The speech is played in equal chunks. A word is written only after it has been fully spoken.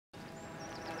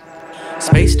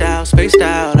Spaced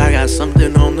out, I got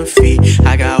something on the feet.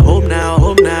 I got hope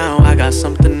now, I got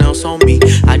something else on me.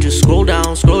 I just scroll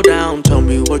down, tell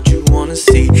me what you wanna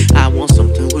see. I want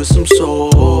something with some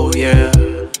soul, yeah.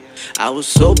 I was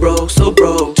so broke,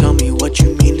 tell me what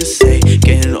you mean to say.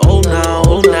 Getting old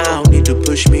now, need to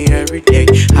push me every day.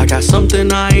 I got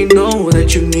something I know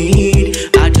that you need.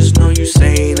 I just know you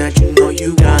saying that you know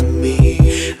you got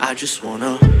me. I just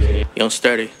wanna young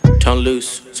sturdy, tongue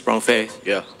loose, sprung faith,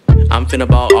 yeah. I'm finna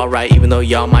ball alright, even though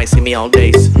y'all might see me all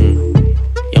days.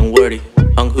 Young wordy,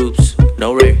 hung hoops,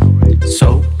 no ray.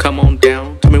 So come on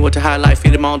down, tell me what to highlight,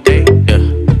 feed them all day,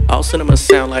 yeah. All cinema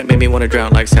sound like made me wanna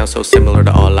drown, like sound so similar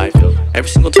to all life. Every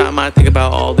single time I think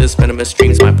about all this, venomous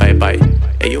dreams might bite.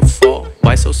 Hey, you'll fall,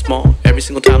 why so small? Every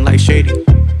single time like shady.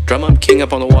 Drum up king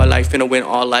up on the wall like finna win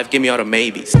all life, give me all the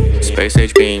maybes. Space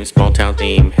age beams, small town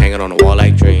theme, hanging on the wall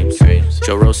like dreams.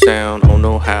 Joe Rowe sound, don't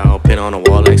know how, pin on the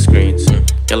wall like screens.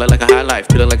 Yellow like a high life,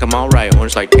 feeling like I'm alright,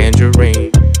 orange like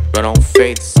tangerine. Run on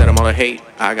faith, set them all to hate,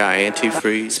 I got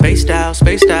antifreeze. Spaced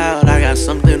out, I got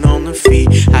something on the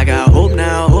feet. I got hope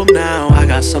now, I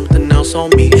got something else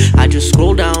on me. I just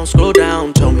scroll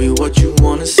down, tell me what you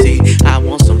wanna see. I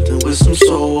want something with some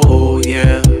soul,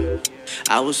 yeah.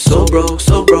 I was so broke,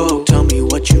 tell me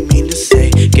what you mean to say.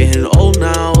 Getting old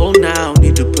now,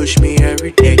 need to push me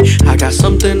every day. I got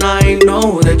something I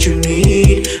know that you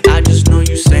need. I just know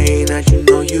you saying that you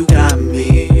know you got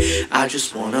me. I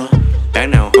just wanna back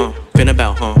now, finna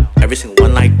bout, every single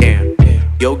one like damn.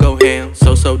 Yo go ham,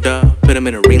 so duh, put him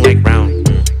in a ring like round.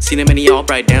 Seen him in the all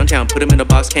bright downtown, put him in a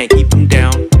box, can't keep him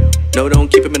down. No,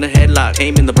 don't keep him in a headlock,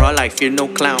 aim in the bra like fear no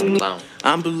clown.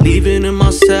 I'm believing in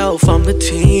myself, I'm the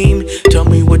team. Tell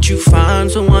me what you find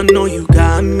so I know you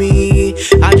got me.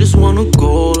 I just wanna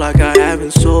go like I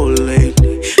haven't sold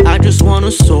lately. I just want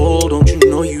a soul, don't you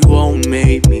know you all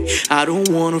made me. I don't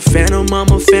want a phantom,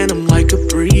 I'm a phantom like a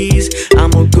breeze.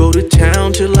 I'ma go to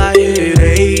town till I hit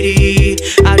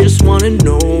 80. I just wanna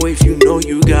know if you know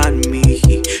you got me.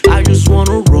 I just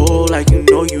wanna roll like you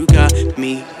know you got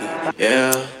me.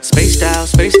 Yeah, spaced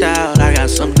out, I got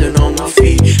something on my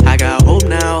feet. I got hope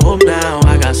now,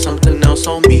 I got something else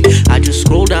on me. I just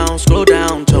scroll down,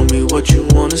 tell me what you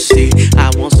wanna see.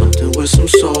 I want something with some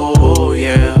soul,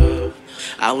 yeah.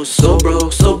 I was so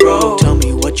broke, tell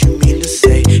me what you mean to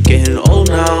say. Getting old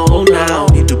now,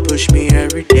 need to push me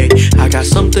every day. I got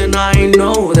something I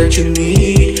know that you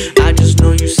need. I just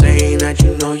know you saying that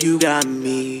you know you got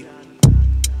me.